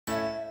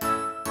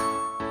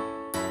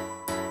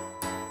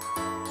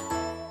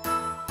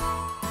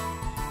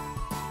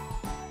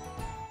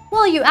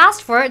Well, you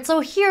asked for it,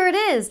 so here it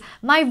is.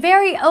 My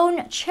very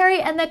own Cherry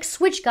MX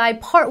Switch Guide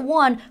Part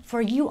 1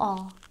 for you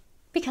all.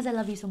 Because I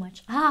love you so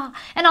much.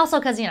 And also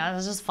because, you know,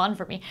 it's just fun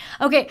for me.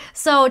 Okay,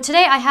 so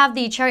today I have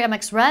the Cherry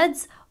MX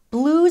Reds,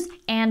 Blues,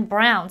 and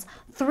Browns.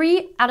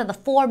 3 out of the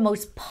 4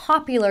 most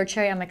popular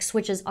Cherry MX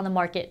switches on the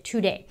market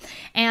today.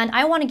 And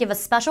I want to give a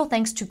special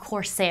thanks to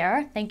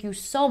Corsair. Thank you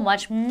so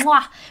much,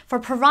 muah, for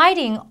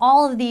providing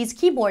all of these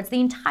keyboards, the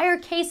entire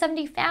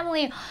K70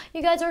 family.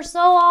 You guys are so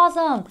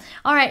awesome.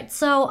 All right,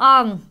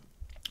 so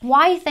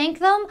why thank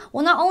them?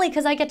 Well, not only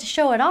because I get to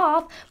show it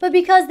off, but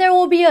because there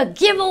will be a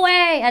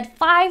giveaway at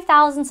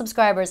 5,000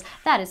 subscribers.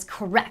 That is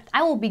correct.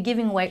 I will be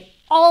giving away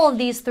all of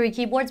these 3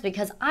 keyboards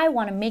because I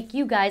want to make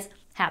you guys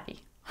happy.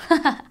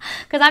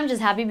 Because I'm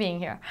just happy being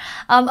here.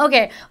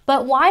 Okay,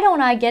 but why don't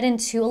I get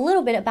into a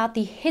little bit about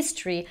the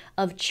history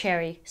of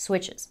Cherry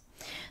switches?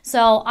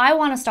 So I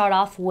want to start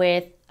off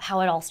with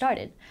how it all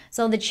started.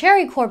 So the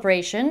Cherry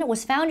Corporation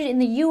was founded in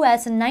the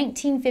US in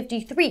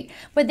 1953,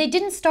 but they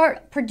didn't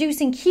start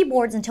producing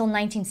keyboards until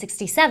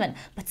 1967.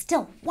 But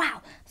still,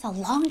 wow, that's a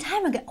long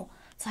time ago.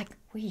 It's like,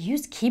 we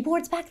used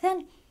keyboards back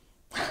then?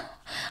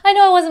 I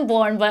know I wasn't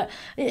born, but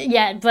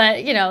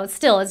you know,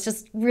 still, it's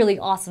just really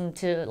awesome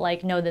to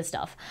like know this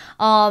stuff.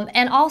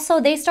 And also,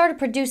 they started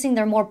producing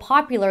their most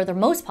popular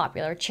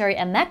Cherry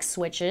MX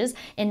switches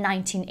in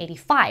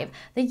 1985,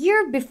 the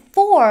year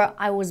before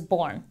I was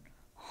born.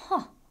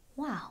 Huh?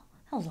 Wow,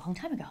 that was a long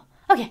time ago.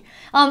 Okay,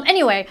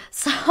 anyway,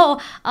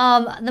 so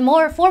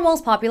the 4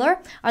 most popular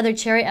are the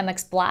Cherry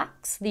MX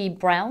Blacks, the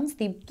Browns,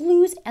 the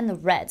Blues, and the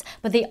Reds.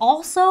 But they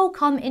also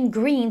come in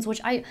greens,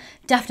 which I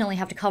definitely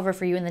have to cover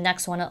for you in the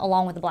next one,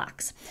 along with the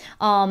Blacks,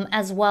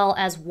 as well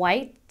as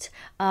white,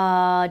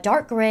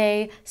 dark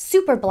gray,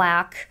 super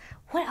black.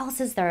 What else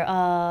is there?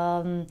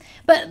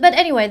 But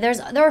anyway, there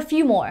are a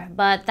few more,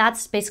 but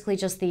that's basically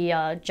just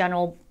the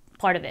general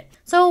part of it.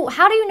 So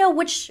how do you know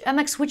which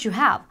MX switch you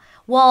have?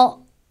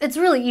 Well, it's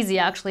really easy,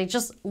 actually.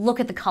 Just look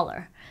at the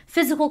color.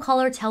 Physical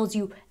color tells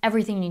you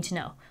everything you need to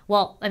know.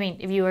 Well, I mean,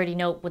 if you already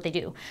know what they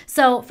do.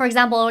 So, for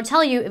example, it will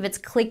tell you if it's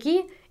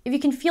clicky, if you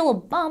can feel a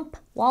bump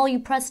while you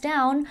press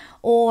down,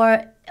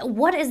 or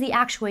what is the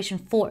actuation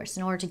force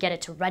in order to get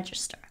it to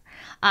register.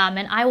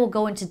 And I will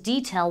go into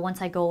detail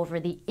once I go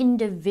over the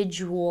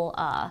individual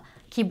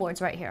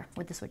keyboards right here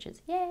with the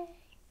switches. Yay!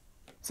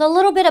 So a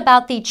little bit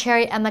about the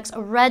Cherry MX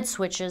Red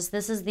switches.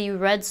 This is the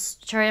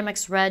Cherry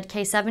MX Red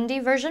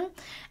K70 version.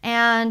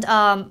 And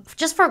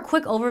just for a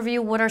quick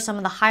overview, what are some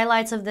of the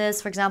highlights of this?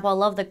 For example, I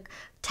love the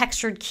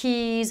textured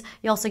keys.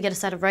 You also get a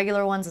set of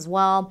regular ones as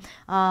well.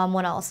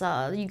 What else?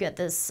 You get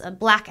this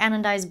black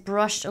anodized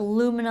brushed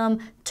aluminum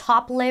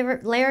top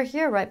layer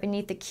here right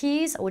beneath the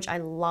keys, which I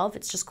love.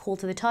 It's just cool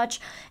to the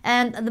touch.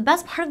 And the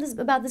best part of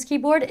about this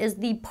keyboard is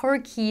the per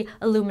key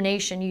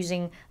illumination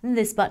using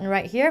this button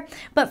right here.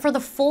 But for the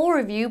full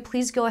review,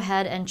 please go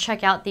ahead and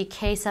check out the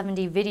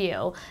K70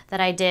 video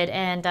that I did,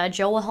 and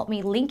Joe will help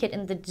me link it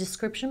in the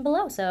description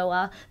below,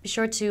 so be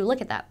sure to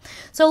look at that.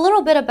 So a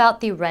little bit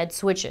about the red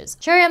switches.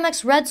 Cherry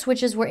MX Red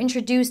switches were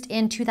introduced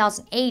in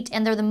 2008,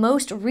 and they're the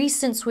most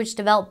recent switch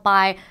developed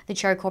by the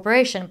Cherry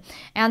Corporation.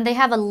 And they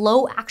have a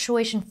low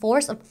actuation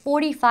force of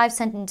 45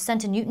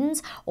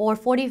 centinewtons or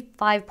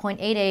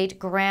 45.88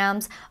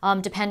 grams,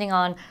 depending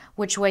on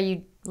which way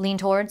you lean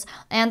towards.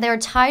 And they're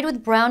tied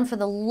with brown for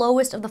the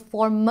lowest of the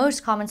 4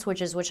 most common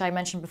switches, which I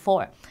mentioned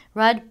before: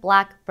 red,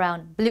 black,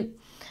 brown, blue.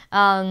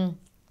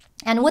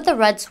 And with the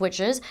red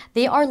switches,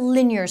 they are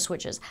linear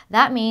switches.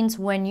 That means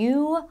when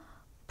you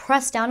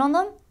press down on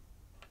them,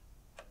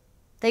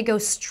 they go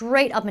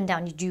straight up and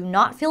down. You do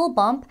not feel a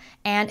bump,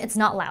 and it's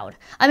not loud.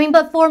 I mean,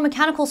 but for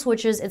mechanical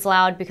switches, it's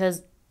loud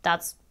because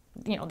that's,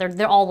 you know,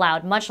 they're all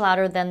loud, much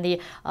louder than the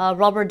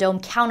rubber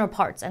dome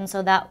counterparts. And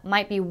so that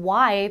might be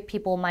why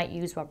people might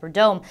use rubber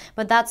dome,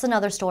 but that's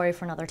another story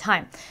for another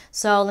time.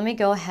 So let me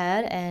go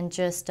ahead and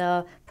just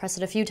press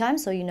it a few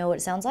times so you know what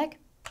it sounds like.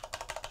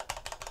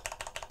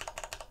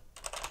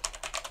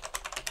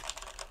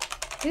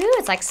 Ooh,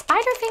 it's like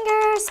spider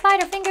fingers,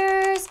 spider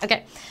fingers.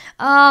 Okay,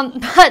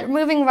 but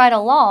moving right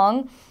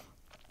along,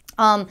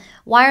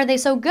 why are they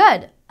so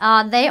good?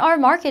 They are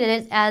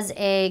marketed as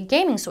a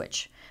gaming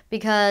switch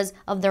because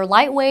of their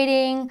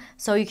lightweighting,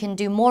 so you can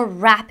do more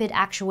rapid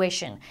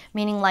actuation,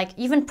 meaning like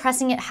even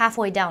pressing it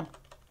halfway down,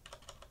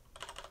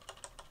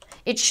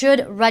 it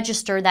should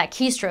register that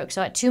keystroke,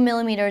 so at 2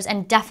 millimeters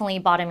and definitely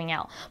bottoming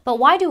out. But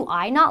why do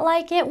I not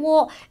like it?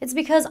 Well, it's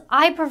because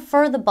I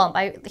prefer the bump.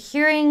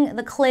 Hearing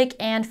the click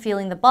and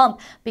feeling the bump,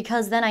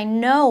 because then I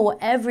know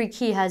every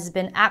key has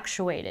been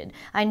actuated.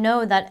 I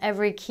know that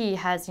every key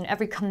has, you know,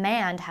 every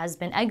command has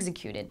been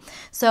executed.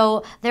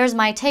 So there's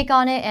my take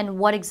on it and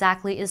what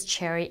exactly is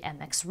Cherry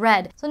MX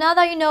Red. So now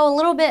that you know a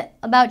little bit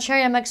about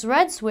Cherry MX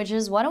Red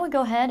switches, why don't we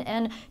go ahead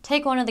and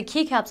take one of the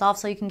keycaps off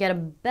so you can get a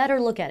better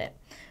look at it.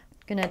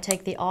 Gonna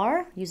take the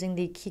R using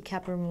the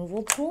keycap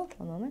removal tool.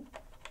 One moment.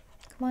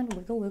 Come on,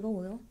 wiggle, wiggle,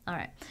 wiggle. All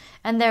right,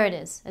 and there it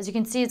is. As you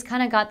can see, it's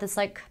kind of got this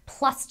like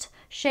plussed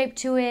shape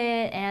to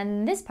it,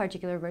 and this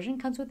particular version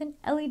comes with an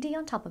LED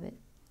on top of it.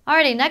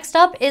 Alrighty, next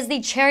up is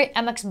the Cherry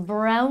MX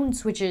Brown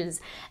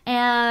switches.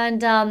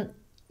 And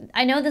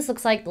I know this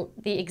looks like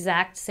the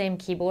exact same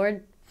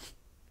keyboard,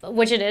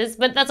 which it is,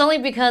 but that's only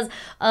because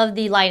of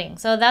the lighting.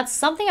 So that's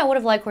something I would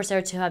have liked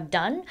Corsair to have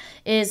done,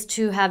 is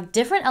to have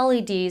different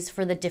LEDs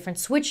for the different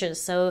switches.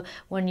 So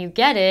when you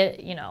get it,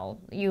 you know,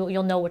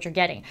 you'll know what you're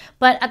getting.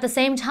 But at the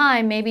same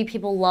time, maybe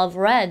people love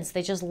reds.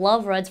 They just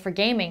love reds for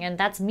gaming, and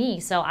that's me.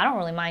 So I don't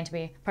really mind, to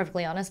be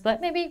perfectly honest, but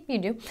maybe you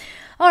do.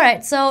 All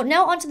right, so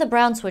now onto the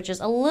brown switches.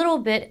 A little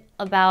bit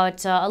about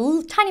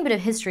tiny bit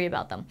of history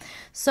about them.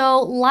 So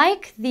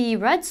like the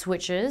red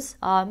switches,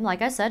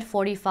 like I said,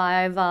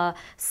 45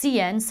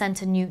 cn,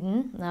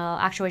 centinewton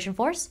actuation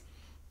force.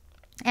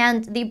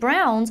 And the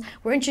browns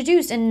were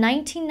introduced in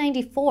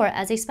 1994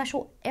 as a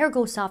special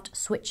ErgoSoft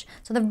switch.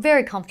 So they're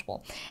very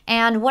comfortable.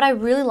 And what I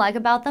really like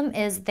about them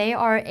is they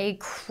are a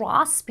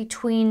cross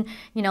between,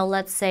 you know,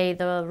 let's say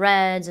the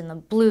reds and the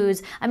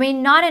blues. I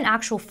mean, not an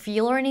actual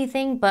feel or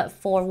anything, but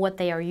for what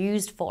they are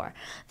used for.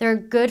 They're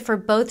good for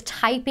both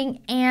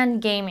typing and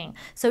gaming.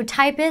 So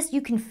typists, you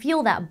can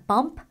feel that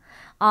bump.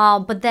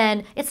 But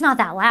then it's not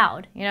that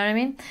loud, you know what I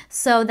mean?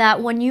 So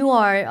that when you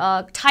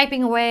are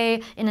typing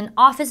away in an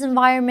office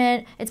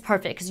environment, it's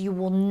perfect because you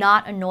will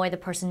not annoy the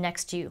person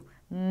next to you.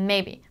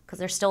 Maybe, because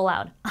they're still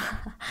loud.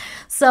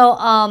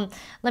 So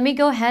let me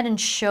go ahead and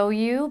show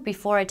you,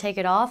 before I take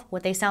it off,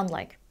 what they sound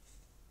like.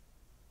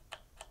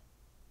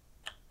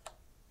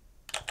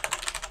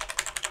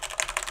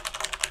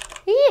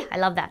 I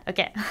love that.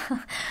 Okay.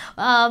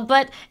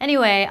 But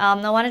anyway,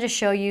 I wanted to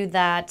show you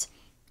that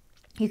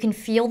you can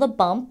feel the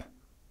bump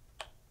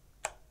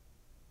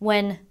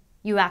when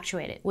you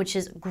actuate it, which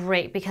is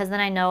great because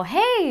then I know,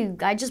 hey,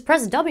 I just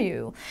pressed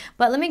W.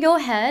 But let me go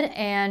ahead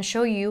and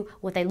show you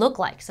what they look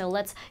like. So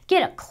let's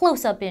get a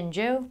close-up in,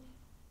 Joe.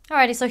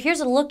 Alrighty, so here's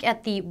a look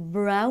at the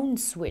brown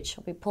switch.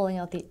 I'll be pulling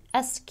out the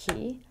S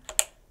key.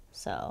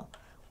 So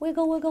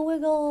wiggle, wiggle,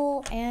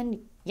 wiggle,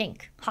 and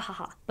yank. Ha ha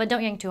ha. But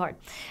don't yank too hard.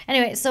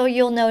 Anyway, so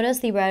you'll notice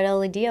the red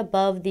LED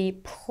above the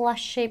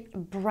plus-shaped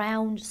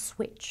brown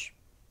switch.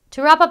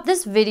 To wrap up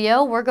this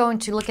video, we're going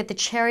to look at the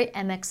Cherry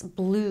MX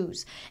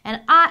Blues. And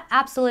I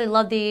absolutely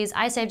love these.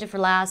 I saved it for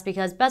last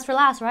because best for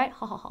last, right?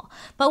 Ha ha ha.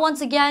 But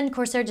once again,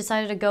 Corsair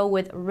decided to go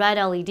with red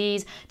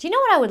LEDs. Do you know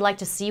what I would like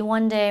to see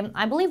one day?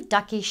 I believe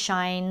Ducky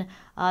Shine,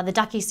 the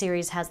Ducky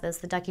series has this,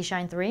 the Ducky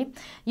Shine 3.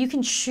 You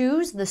can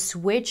choose the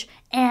switch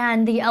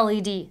and the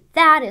LED.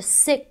 That is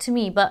sick to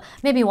me, but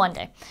maybe one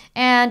day.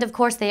 And of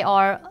course, they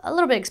are a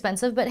little bit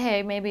expensive, but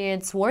hey, maybe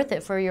it's worth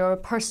it for your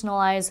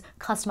personalized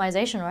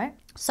customization, right?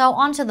 So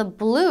onto the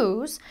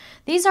blues.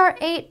 These are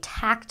a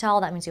tactile,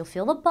 that means you'll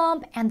feel the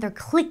bump, and they're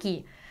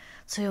clicky.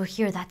 So you'll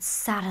hear that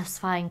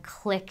satisfying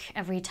click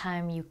every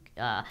time you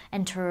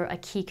enter a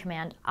key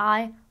command.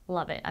 I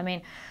love it. I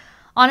mean,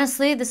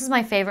 honestly, this is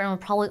my favorite and will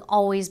probably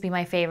always be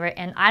my favorite.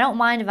 And I don't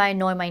mind if I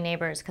annoy my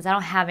neighbors because I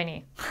don't have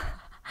any.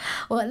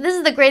 Well, this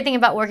is the great thing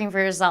about working for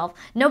yourself.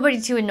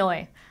 Nobody to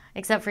annoy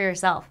except for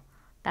yourself.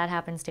 That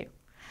happens too.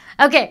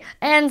 Okay,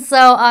 and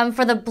so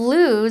for the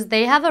blues,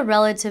 they have a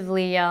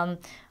relatively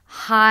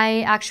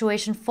high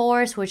actuation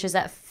force, which is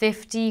at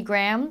 50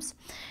 grams.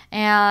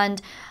 And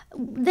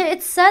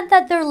it's said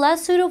that they're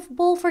less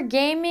suitable for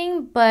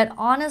gaming, but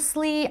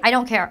honestly, I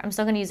don't care. I'm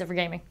still going to use it for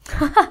gaming.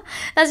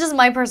 That's just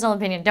my personal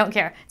opinion. Don't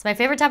care. It's my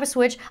favorite type of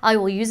switch. I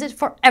will use it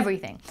for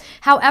everything.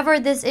 However,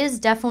 this is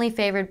definitely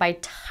favored by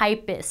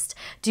typists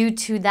due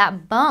to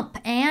that bump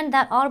and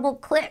that audible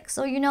click.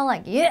 So you know,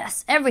 like,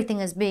 yes, everything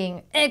is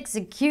being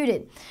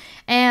executed.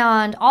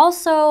 And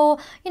also,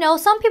 you know,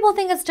 some people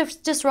think it's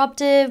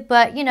disruptive,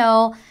 but you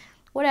know,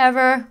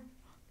 whatever.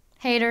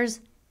 Haters.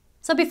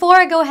 So before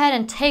I go ahead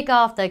and take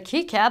off the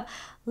keycap,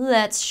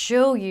 let's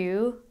show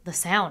you the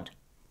sound.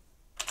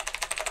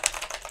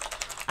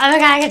 Oh my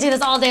god, I can do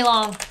this all day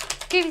long.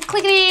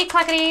 Clickety,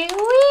 clackety,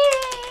 wee!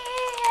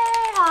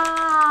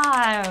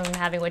 I'm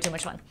having way too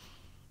much fun.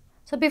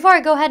 So before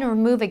I go ahead and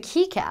remove a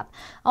keycap,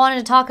 I wanted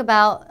to talk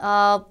about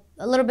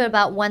a little bit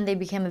about when they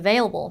became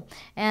available.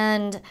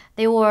 And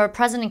they were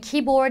present in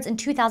keyboards in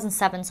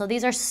 2007, so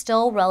these are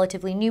still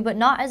relatively new, but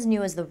not as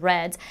new as the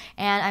reds,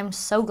 and I'm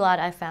so glad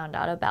I found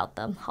out about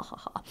them.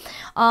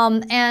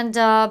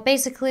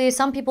 Basically,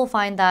 some people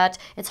find that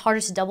it's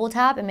harder to double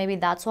tap, and maybe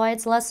that's why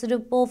it's less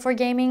suitable for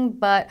gaming,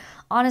 but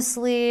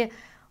honestly,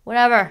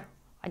 whatever.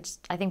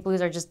 I think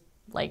blues are just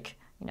like,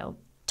 you know,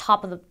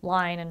 top of the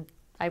line, and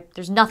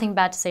there's nothing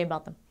bad to say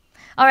about them.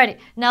 Alrighty,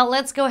 now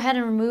let's go ahead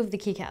and remove the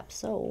keycap.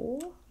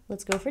 So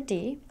let's go for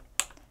D.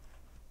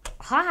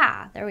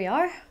 Ha! There we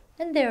are.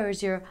 And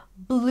there's your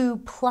blue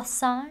plus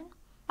sign.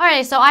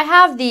 Alright, so I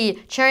have the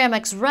Cherry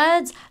MX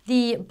Reds,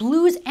 the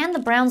blues, and the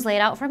browns laid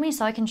out for me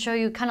so I can show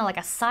you kind of like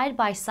a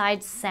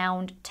side-by-side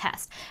sound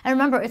test. And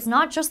remember, it's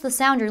not just the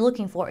sound you're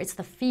looking for, it's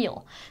the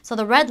feel. So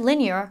the red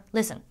linear,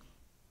 listen.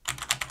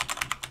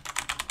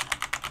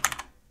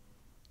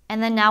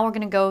 And then now we're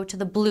going to go to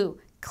the blue,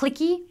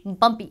 clicky,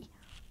 bumpy.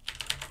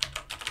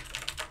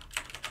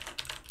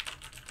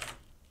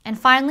 And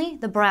finally,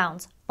 the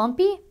browns,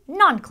 bumpy,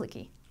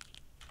 non-clicky.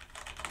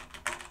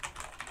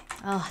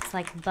 Oh, it's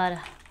like butter.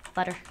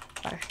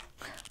 Butter.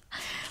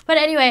 But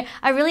anyway,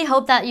 I really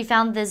hope that you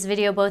found this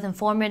video both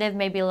informative,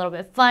 maybe a little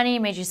bit funny,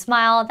 made you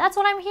smile. That's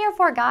what I'm here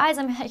for, guys.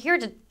 I'm here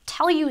to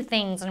tell you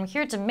things, and I'm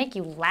here to make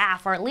you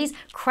laugh, or at least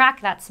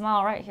crack that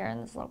smile right here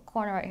in this little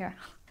corner right here.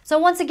 So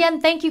once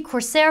again, thank you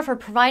Corsair for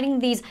providing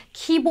these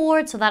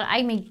keyboards so that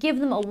I may give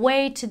them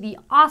away to the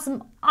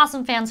awesome,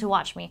 awesome fans who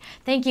watch me.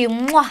 Thank you.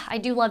 Mwah! I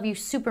do love you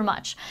super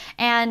much.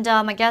 And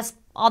I guess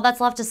all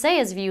that's left to say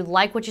is if you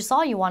like what you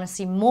saw, you want to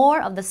see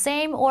more of the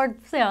same or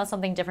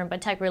something different but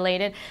tech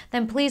related,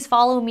 then please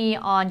follow me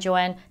on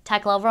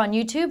JoanneTechLover on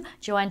YouTube,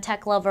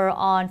 JoanneTechLover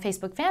on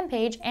Facebook fan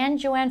page, and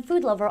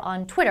JoanneFoodLover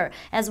on Twitter,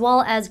 as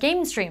well as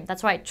Game Stream.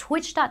 That's right,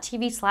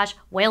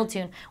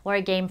 twitch.tv/WhaleTune, where I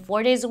game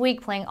 4 days a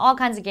week playing all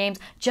kinds of games.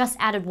 Just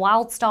added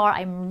WildStar.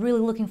 I'm really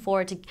looking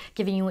forward to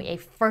giving you a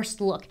first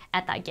look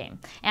at that game.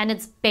 And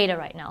it's beta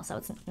right now, so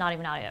it's not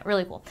even out yet.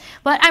 Really cool.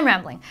 But I'm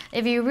rambling.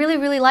 If you really,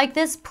 really like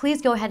this,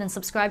 please go ahead and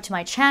subscribe to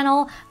my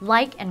channel,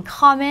 like and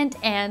comment,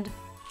 and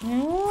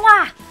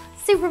mwah,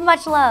 super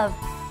much love.